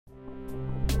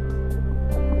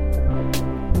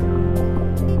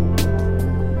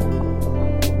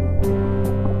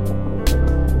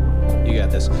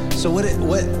So what?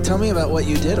 Tell me about what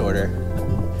you did order.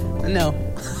 No.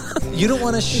 You don't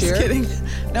want to share? Just kidding.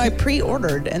 No, I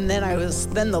pre-ordered, and then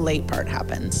the late part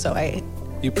happened. So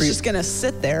it's just gonna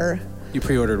sit there. You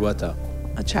pre-ordered what though?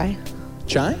 A chai.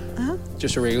 Chai? Uh-huh.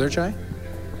 Just a regular chai?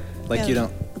 Like you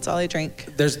don't? That's all I drink.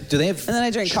 Do they have? And then I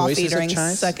drink coffee during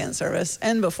chais? second service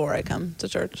and before I come to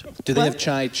church. Do they have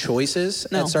chai choices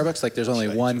at Starbucks? Like there's only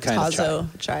one kind of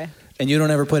Tazo chai. And you don't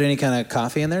ever put any kind of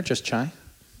coffee in there? Just chai?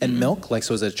 And milk? Like,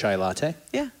 so is it a chai latte?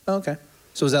 Yeah. Oh, okay.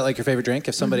 So is that like your favorite drink?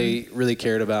 If somebody really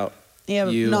cared about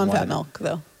you? Non-fat milk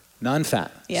though.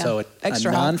 Non-fat. Yeah. So a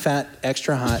non-fat,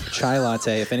 extra hot chai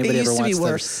latte. If anybody ever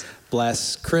wants to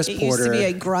bless Chris Porter. It used to be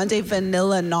a grande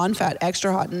vanilla, non-fat,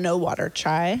 extra hot, no water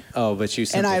chai. Oh, but you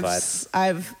simplified.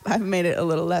 And I've made it a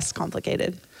little less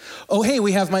complicated. Oh, hey,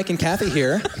 we have Mike and Kathy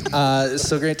here.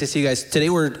 So great to see you guys. Today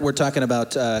we're talking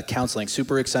about counseling.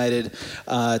 Super excited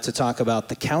to talk about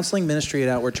the counseling ministry at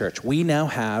Outward Church. We now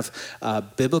have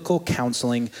biblical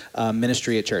counseling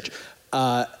ministry at church.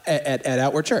 At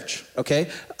Outward Church, okay?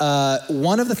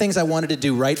 One of the things I wanted to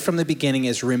do right from the beginning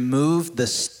is remove the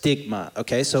stigma,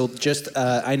 okay? So just,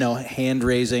 I know,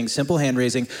 simple hand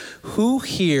raising. Who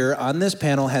here on this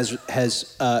panel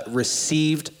has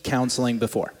received counseling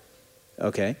before?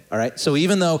 Okay, all right. So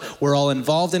even though we're all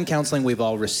involved in counseling, we've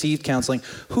all received counseling,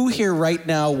 who here right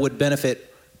now would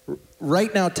benefit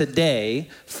right now today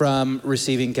from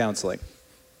receiving counseling?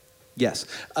 Yes.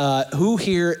 Who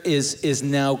here is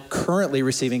now currently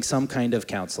receiving some kind of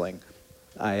counseling?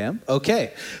 I am.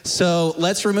 Okay. So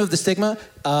let's remove the stigma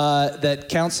that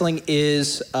counseling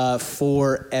is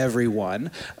for everyone.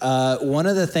 One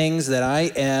of the things that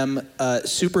I am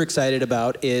super excited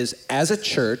about is, as a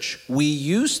church, we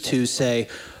used to say,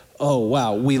 oh,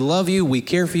 wow, we love you, we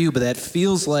care for you, but that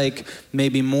feels like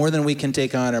maybe more than we can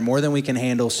take on or more than we can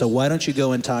handle, so why don't you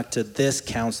go and talk to this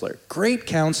counselor? Great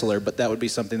counselor, but that would be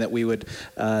something that we would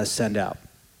send out.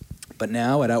 But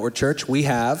now at Outward Church, we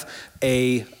have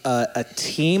a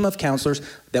team of counselors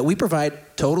that we provide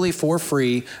totally for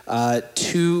free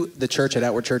to the church at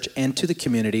Outward Church and to the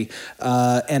community.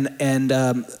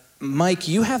 And Mike,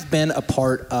 you have been a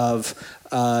part of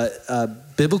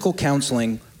biblical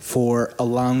counseling for a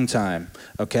long time,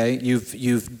 okay?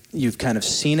 You've kind of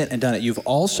seen it and done it. You've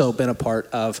also been a part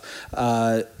of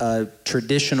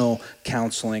traditional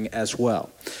counseling as well.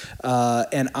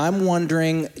 And I'm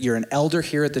wondering, you're an elder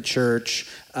here at the church.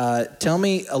 Tell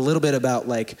me a little bit about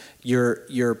like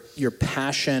your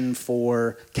passion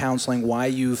for counseling, why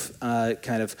you've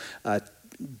kind of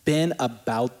been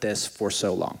about this for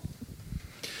so long.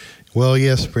 Well,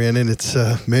 yes, Brandon, it's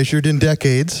measured in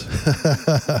decades,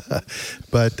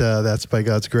 but that's by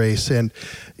God's grace. And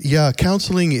yeah,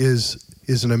 counseling is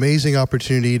an amazing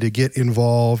opportunity to get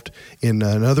involved in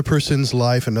another person's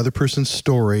life, another person's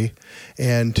story,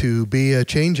 and to be a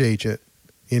change agent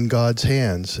in God's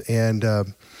hands. And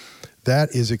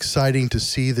that is exciting to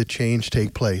see the change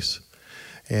take place.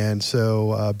 And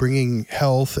so bringing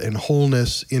health and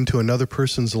wholeness into another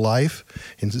person's life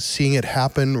and seeing it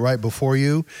happen right before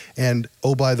you, and,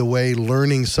 oh, by the way,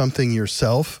 learning something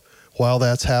yourself while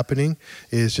that's happening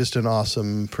is just an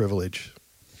awesome privilege.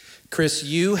 Chris,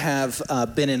 you have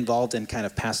been involved in kind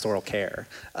of pastoral care.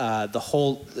 The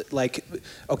whole, like,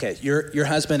 okay, your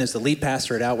husband is the lead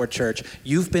pastor at Outward Church.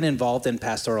 You've been involved in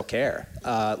pastoral care,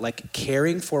 like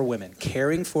caring for women,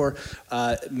 caring for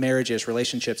marriages,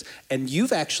 relationships, and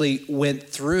you've actually went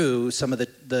through some of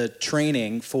the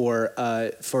training for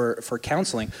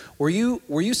counseling. Were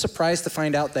you surprised to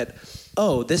find out that,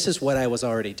 oh, this is what I was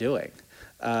already doing?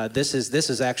 This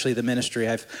is actually the ministry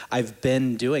I've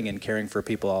been doing and caring for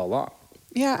people all along.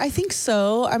 Yeah, I think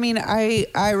so. I mean,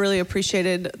 I really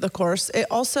appreciated the course. It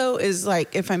also is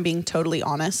like, if I'm being totally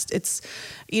honest, it's,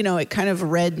 it kind of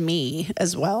read me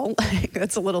as well.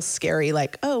 It's a little scary,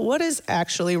 like, oh, what is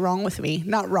actually wrong with me?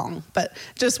 Not wrong, but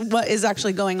just what is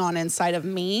actually going on inside of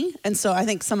me. And so I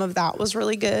think some of that was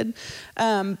really good.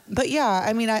 But yeah,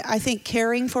 I mean, I think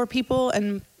caring for people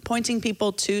and pointing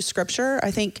people to Scripture. I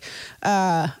think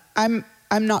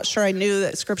I'm not sure I knew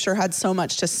that Scripture had so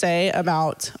much to say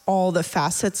about all the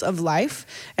facets of life.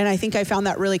 And I think I found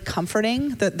that really comforting,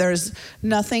 that there's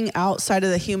nothing outside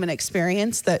of the human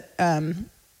experience that,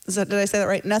 did I say that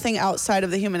right? Nothing outside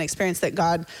of the human experience that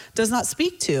God does not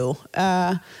speak to.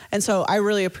 And so I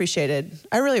really appreciated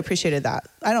that.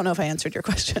 I don't know if I answered your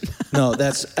question. No,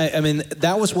 I mean,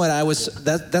 that's what I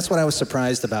was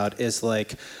surprised about, is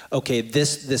like, okay,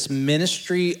 this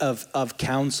ministry of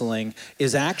counseling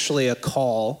is actually a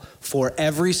call for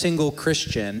every single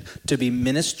Christian to be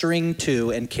ministering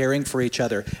to and caring for each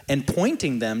other and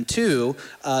pointing them to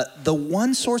the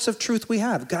one source of truth we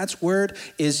have. God's word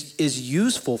is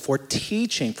useful for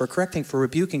teaching, for correcting, for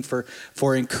rebuking,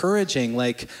 for encouraging.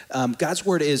 Like God's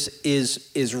word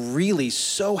is really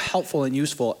so helpful and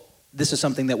useful. This is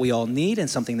something that we all need and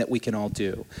something that we can all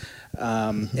do.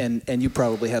 And you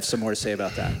probably have some more to say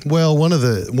about that. Well, one of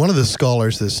the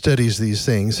scholars that studies these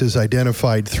things has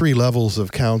identified 3 levels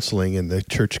of counseling in the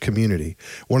church community.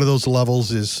 One of those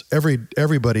levels is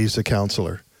everybody's a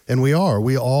counselor. And we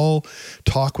all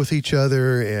talk with each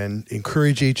other and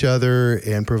encourage each other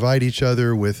and provide each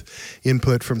other with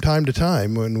input from time to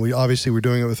time. When we're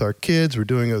doing it with our kids, we're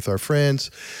doing it with our friends.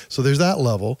 So there's that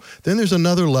level. Then there's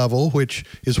another level, which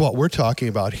is what we're talking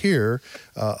about here,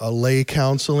 a lay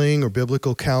counseling or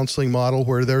biblical counseling model,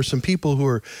 where there are some people who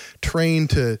are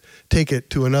trained to take it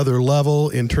to another level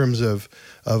in terms of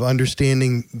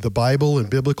understanding the Bible and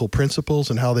biblical principles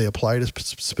and how they apply to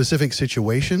specific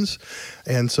situations.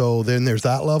 And so then there's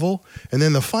that level. And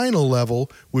then the final level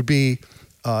would be,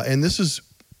 and this is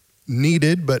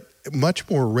needed but much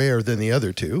more rare than the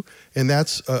other two, and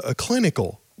that's a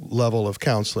clinical level of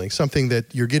counseling, something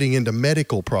that you're getting into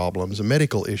medical problems and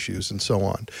medical issues and so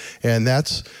on. And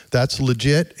that's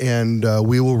legit, and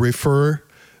we will refer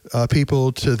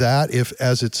people to that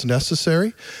as it's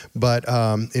necessary. But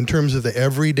in terms of the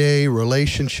everyday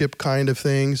relationship kind of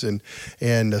things and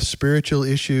spiritual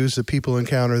issues that people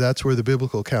encounter, that's where the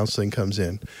biblical counseling comes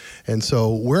in. And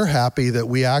so we're happy that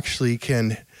we actually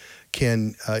can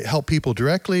help people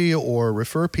directly or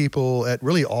refer people at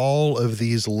really all of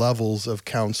these levels of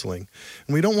counseling.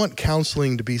 And we don't want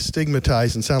counseling to be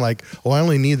stigmatized and sound like, oh, I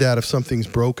only need that if something's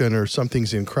broken or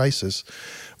something's in crisis.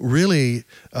 Really,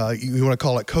 you want to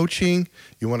call it coaching,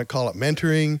 you want to call it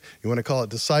mentoring, you want to call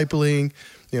it discipling,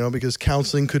 because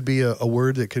counseling could be a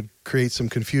word that could create some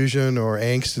confusion or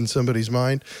angst in somebody's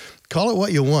mind. Call it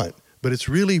what you want, but it's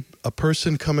really a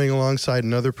person coming alongside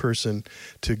another person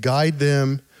to guide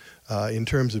them in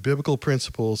terms of biblical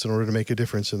principles in order to make a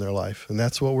difference in their life. And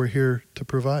that's what we're here to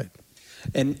provide.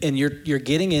 And you're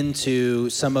getting into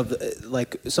some of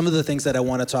the things that I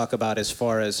want to talk about, as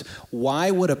far as why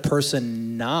would a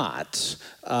person not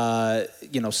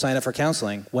sign up for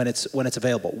counseling when it's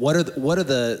available? What are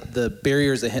the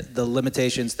barriers, the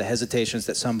limitations, the hesitations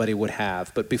that somebody would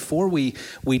have? But before we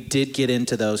did get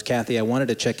into those, Kathy, I wanted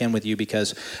to check in with you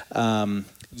because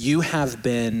you have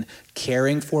been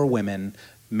caring for women,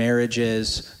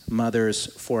 marriages, mothers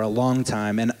for a long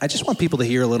time. And I just want people to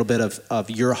hear a little bit of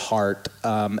your heart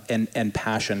and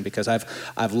passion, because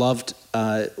I've loved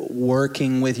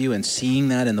working with you and seeing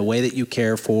that in the way that you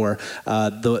care for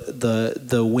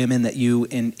the women that you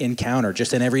encounter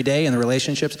just in every day in the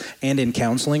relationships and in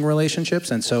counseling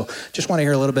relationships. And so just want to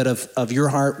hear a little bit of your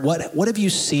heart. What have you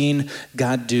seen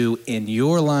God do in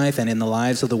your life and in the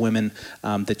lives of the women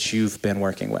that you've been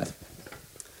working with?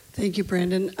 Thank you,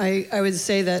 Brandon. I would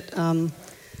say that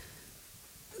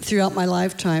throughout my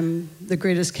lifetime, the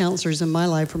greatest counselors in my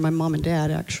life were my mom and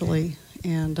dad, actually,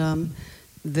 and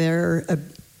their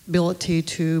ability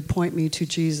to point me to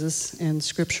Jesus and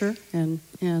Scripture, and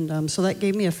so that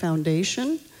gave me a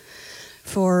foundation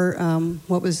for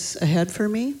what was ahead for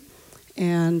me.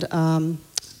 And none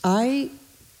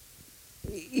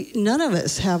of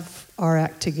us have our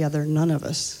act together. None of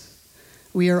us.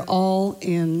 We are all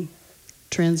in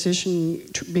transition,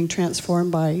 being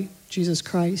transformed by Jesus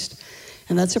Christ.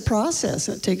 And that's a process.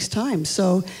 It takes time.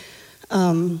 So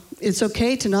it's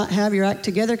okay to not have your act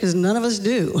together, because none of us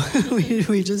do.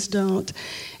 we just don't.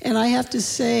 And I have to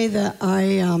say that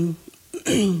I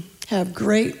have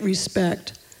great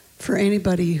respect for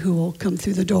anybody who will come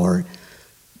through the door.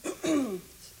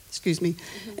 Excuse me.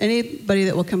 Anybody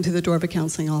that will come through the door of a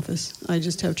counseling office. I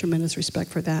just have tremendous respect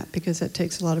for that, because that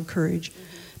takes a lot of courage.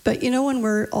 But when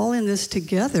we're all in this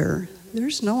together,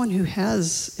 there's no one who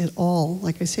has it all,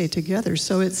 like I say, together.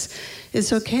 So it's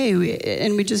okay,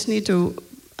 and we just need to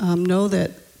know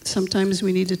that sometimes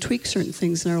we need to tweak certain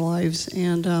things in our lives.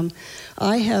 And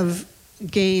I have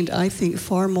gained, I think,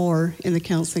 far more in the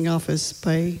counseling office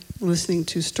by listening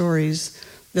to stories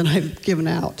than I've given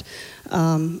out.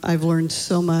 I've learned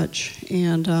so much,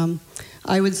 and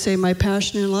I would say my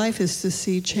passion in life is to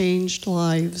see changed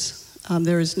lives.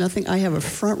 There is nothing, I have a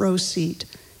front row seat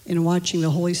in watching the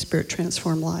Holy Spirit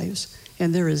transform lives.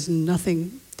 And there's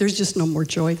just no more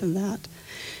joy than that.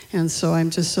 And so I'm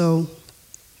just so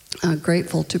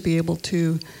grateful to be able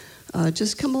to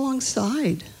just come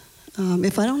alongside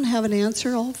If I don't have an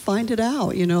answer, I'll find it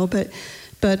out,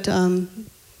 But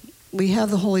we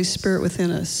have the Holy Spirit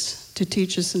within us to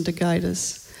teach us and to guide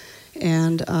us.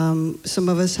 And some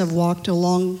of us have walked a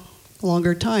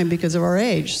longer time because of our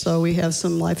age, so we have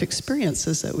some life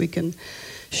experiences that we can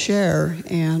share.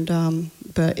 And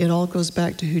but it all goes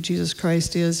back to who Jesus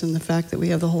Christ is and the fact that we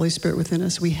have the Holy Spirit within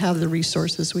us. We have the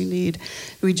resources we need.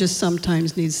 We just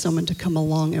sometimes need someone to come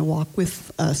along and walk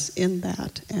with us in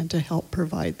that and to help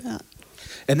provide that.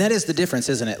 And that is the difference,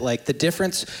 isn't it? Like the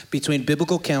difference between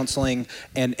biblical counseling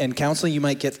and counseling you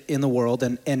might get in the world.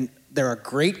 And there are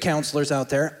great counselors out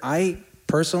there. I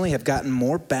personally have gotten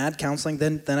more bad counseling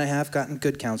than I have gotten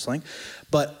good counseling.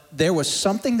 But there was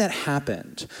something that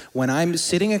happened when I'm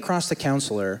sitting across the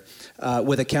counselor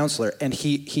with a counselor, and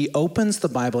he opens the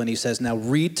Bible and he says, now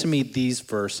read to me these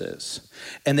verses.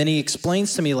 And then he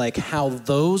explains to me like how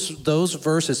those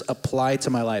verses apply to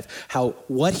my life, how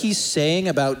what he's saying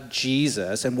about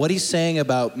Jesus and what he's saying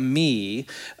about me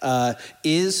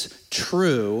is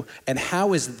true, and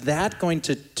how is that going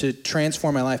to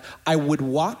transform my life. I would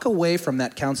walk away from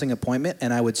that counseling appointment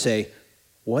and I would say,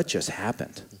 what just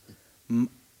happened?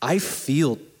 I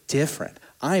feel different.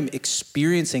 I'm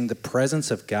experiencing the presence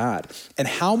of God. And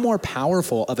how more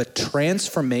powerful of a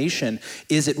transformation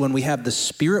is it when we have the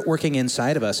Spirit working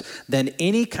inside of us than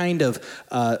any kind of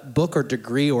book or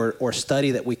degree or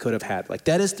study that we could have had. Like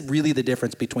that is really the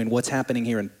difference between what's happening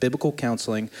here in biblical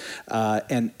counseling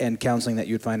and counseling that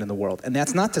you'd find in the world. And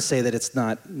that's not to say that it's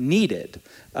not needed,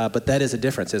 but that is a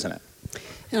difference, isn't it?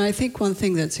 And I think one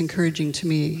thing that's encouraging to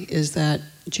me is that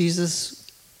Jesus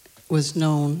is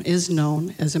known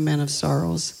as a man of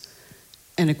sorrows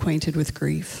and acquainted with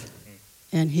grief.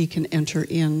 And he can enter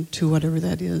into whatever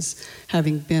that is,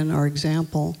 having been our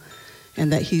example,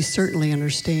 and that he certainly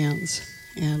understands.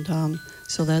 And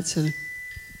so that's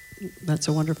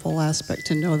a wonderful aspect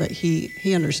to know that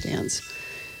he understands.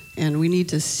 And we need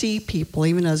to see people,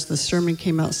 even as the sermon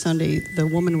came out Sunday, the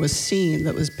woman was seen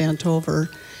that was bent over,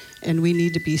 and we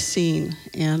need to be seen.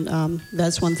 And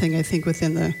that's one thing I think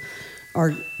within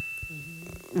our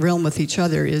realm with each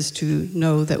other is to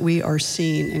know that we are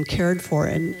seen and cared for,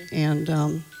 and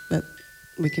that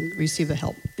we can receive the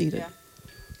help needed. Yeah.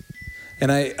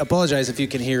 And I apologize if you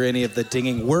can hear any of the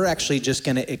dinging. We're actually just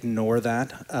going to ignore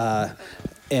that,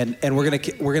 and we're gonna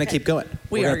keep going.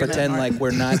 We're gonna pretend like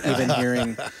we're not even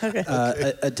hearing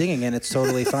a dinging, and it's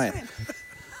totally fine.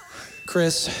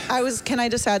 Chris, Can I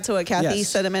just add to what Kathy Yes.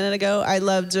 said a minute ago? I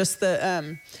love just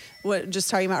the. Just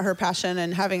talking about her passion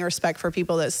and having respect for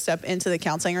people that step into the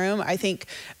counseling room. I think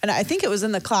it was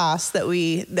in the class that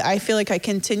I feel like I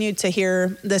continued to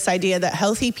hear this idea that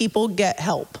healthy people get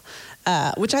help,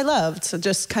 which I loved. So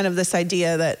just kind of this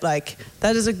idea that like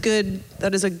that is a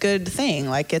good thing.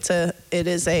 Like it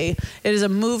is a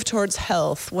move towards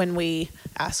health when we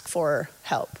ask for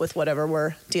help with whatever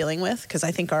we're dealing with, because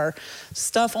I think our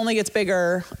stuff only gets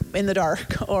bigger in the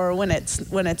dark or when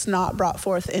it's not brought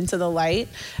forth into the light.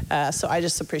 So I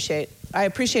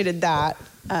appreciated that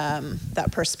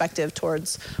perspective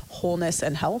towards wholeness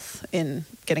and health in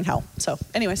getting help. So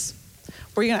anyways,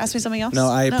 were you going to ask me something else? No,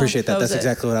 I appreciate that. was That's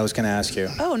exactly what I was going to ask you.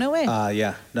 Oh, no way.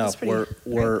 Yeah, no,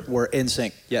 we're in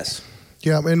sync. Yes.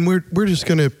 Yeah, and we're just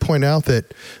going to point out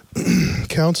that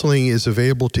counseling is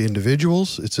available to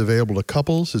individuals, it's available to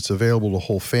couples, it's available to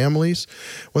whole families.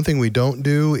 One thing we don't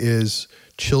do is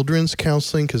children's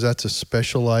counseling, because that's a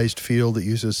specialized field that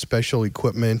uses special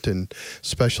equipment and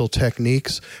special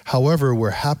techniques. However,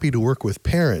 we're happy to work with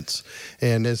parents.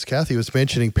 And as Kathy was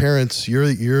mentioning, parents, you're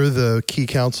the key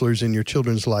counselors in your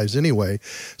children's lives anyway.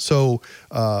 So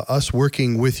us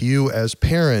working with you as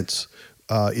parents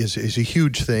is a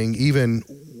huge thing, even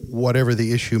whatever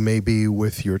the issue may be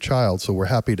with your child. So we're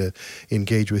happy to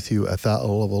engage with you at that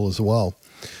level as well.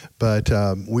 But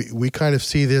we kind of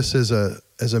see this as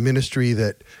a ministry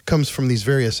that comes from these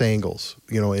various angles.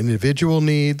 Individual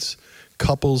needs,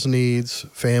 couples needs,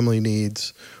 family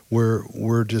needs.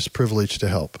 We're just privileged to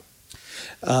help.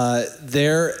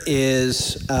 There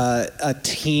is a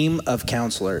team of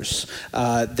counselors.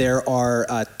 There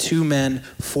are 2 men,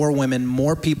 4 women,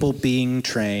 more people being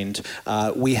trained.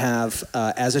 We have,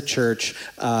 as a church,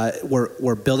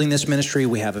 we're building this ministry.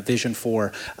 We have a vision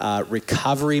for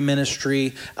recovery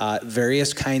ministry,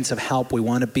 various kinds of help. We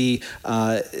want to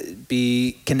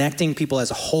be connecting people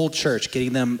as a whole church,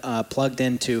 getting them plugged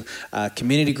into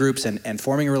community groups and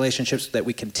forming relationships that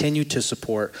we continue to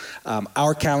support.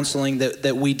 Our counseling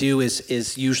that we do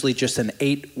is usually just an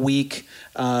 8-week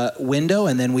window,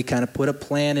 and then we kind of put a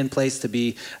plan in place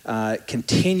to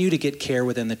continue to get care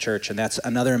within the church. And that's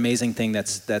another amazing thing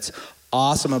that's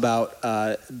awesome about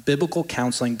biblical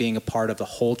counseling being a part of the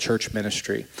whole church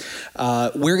ministry.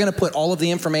 We're going to put all of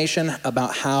the information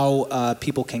about how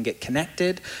people can get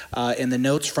connected in the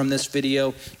notes from this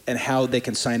video and how they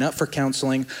can sign up for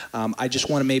counseling. I just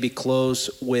want to maybe close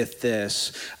with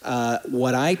this.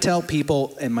 What I tell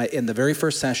people in the very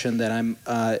first session that I'm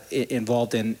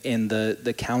involved in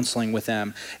the counseling with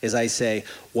them is I say,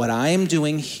 what I am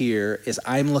doing here is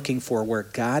I'm looking for where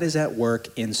God is at work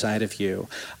inside of you.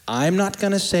 I'm not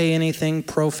going to say anything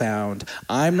profound.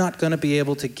 I'm not going to be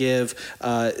able to give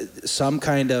some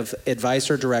kind of advice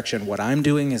or direction. What I'm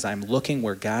doing is I'm looking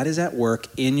where God is at work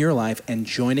in your life and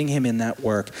joining him in that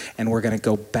work, and we're going to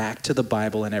go back to the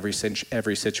Bible in every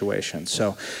situation.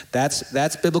 So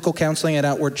that's biblical counseling at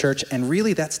Outward Church, and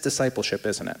really that's discipleship,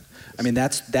 isn't it? I mean,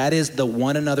 that is the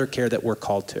one another care that we're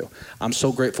called to. I'm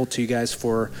so grateful to you guys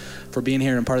for being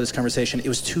here and part of this conversation. It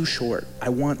was too short. I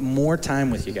want more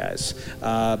time with you guys.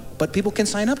 But people can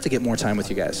sign up to get more time with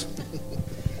you guys.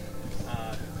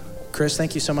 Chris,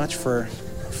 thank you so much for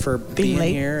being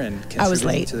here and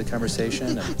contributing to the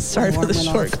conversation. Sorry for the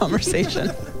short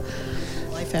conversation.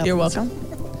 You're welcome.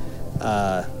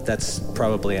 That's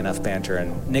probably enough banter,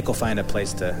 and Nick will find a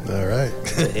place to All right.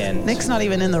 end. Nick's not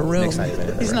even in the room. Nick's not even in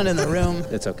the room. He's not in the room.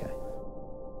 It's okay.